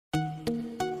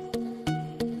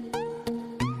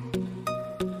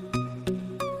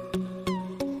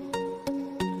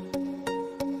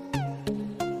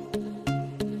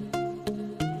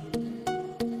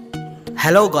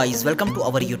Hello guys, welcome to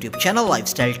our YouTube channel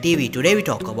Lifestyle TV. Today we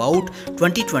talk about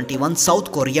 2021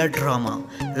 South Korea drama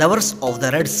Lovers of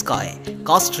the Red Sky,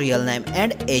 cast, real name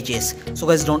and ages. So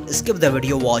guys, don't skip the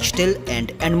video, watch till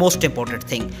end, and most important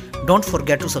thing, don't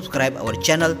forget to subscribe our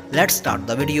channel. Let's start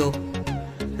the video.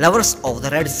 Lovers of the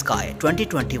Red Sky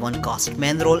 2021 cast,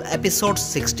 main role, episode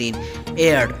 16,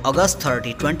 aired August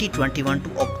 30, 2021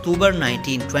 to October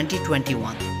 19,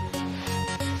 2021.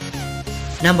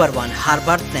 Number 1. Her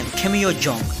birth name Yoo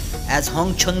Jung as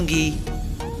Hongcheongi.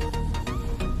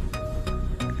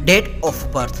 Date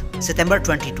of birth September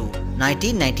 22,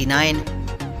 1999.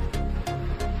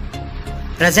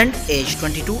 Present age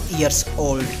 22 years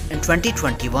old in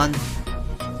 2021.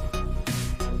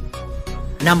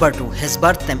 Number 2. His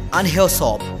birth name Ahn Hyo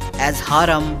Seop as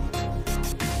Haram.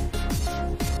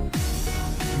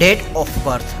 Date of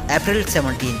birth April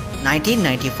 17,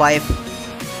 1995.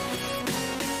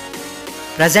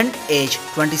 Present age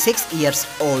 26 years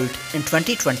old in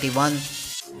 2021.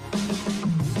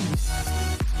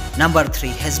 Number 3.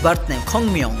 His birth name Gong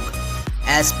Myung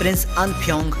as Prince Ahn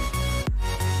Pyong.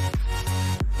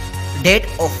 Date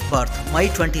of birth May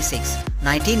 26,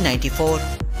 1994.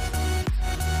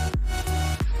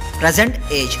 Present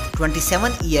age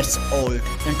 27 years old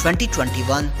in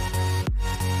 2021.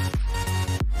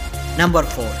 Number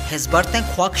 4. His birth name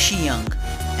Kwak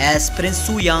as Prince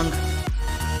Soo Young.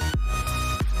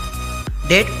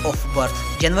 Date of birth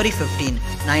January 15,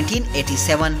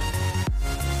 1987.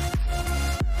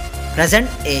 Present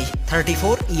age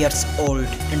 34 years old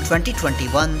in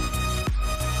 2021.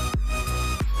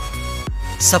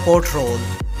 Support role.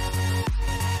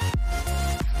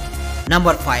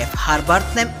 Number 5. Her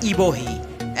birth name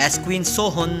Ibohi as Queen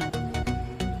Sohun.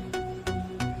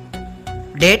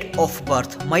 Date of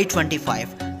birth May 25,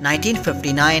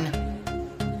 1959.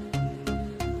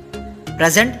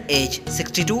 Present age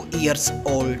 62 years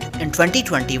old in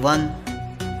 2021.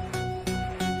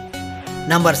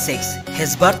 Number 6.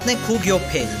 His birth name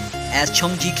Pil as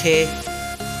Cheon Ki.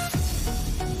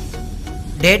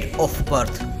 Date of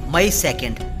birth May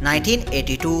 2nd,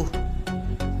 1982.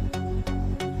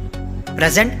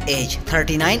 Present age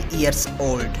 39 years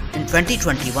old in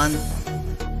 2021.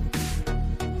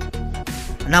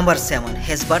 Number 7.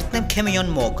 His birth name Kim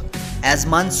Mok as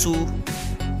Mansu.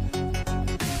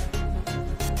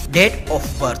 Date of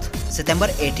birth September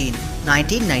 18,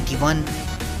 1991.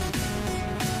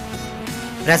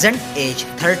 Present age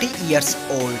 30 years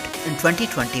old in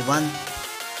 2021.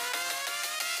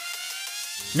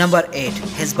 Number 8.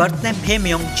 His birth name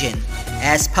Myung Jin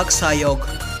as Pak Sayog.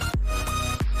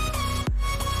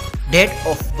 Date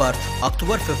of birth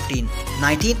October 15,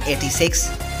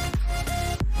 1986.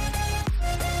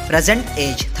 Present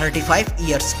age 35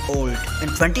 years old in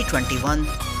 2021.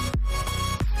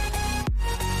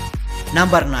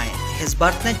 Number 9. His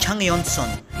birth name Jang Sun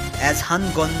as Han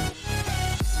Gon.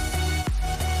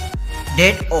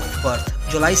 Date of birth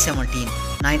July 17,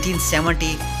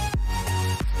 1970.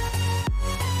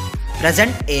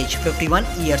 Present age 51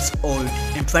 years old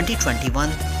in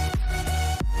 2021.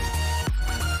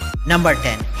 Number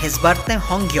 10. His birth name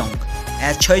Hongcheongi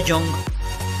as Yoo Jung.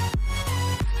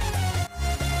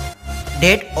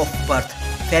 Date of birth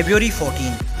February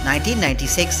 14,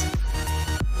 1996.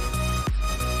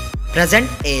 Present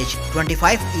age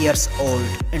 25 years old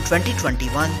in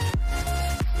 2021.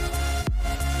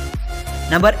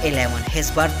 Number 11. His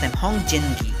birth name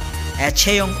Hongcheongi as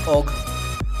Cheon Ki.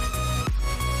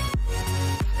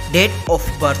 Date of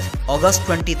birth August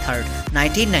 23,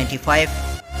 1995.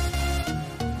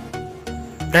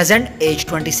 Present age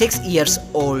 26 years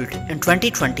old in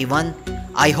 2021.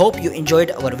 I hope you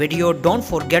enjoyed our video. Don't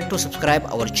forget to subscribe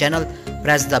our channel.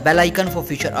 Press the bell icon for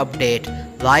future update.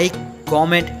 Like,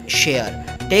 comment, share.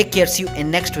 Take care. See you in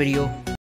next video.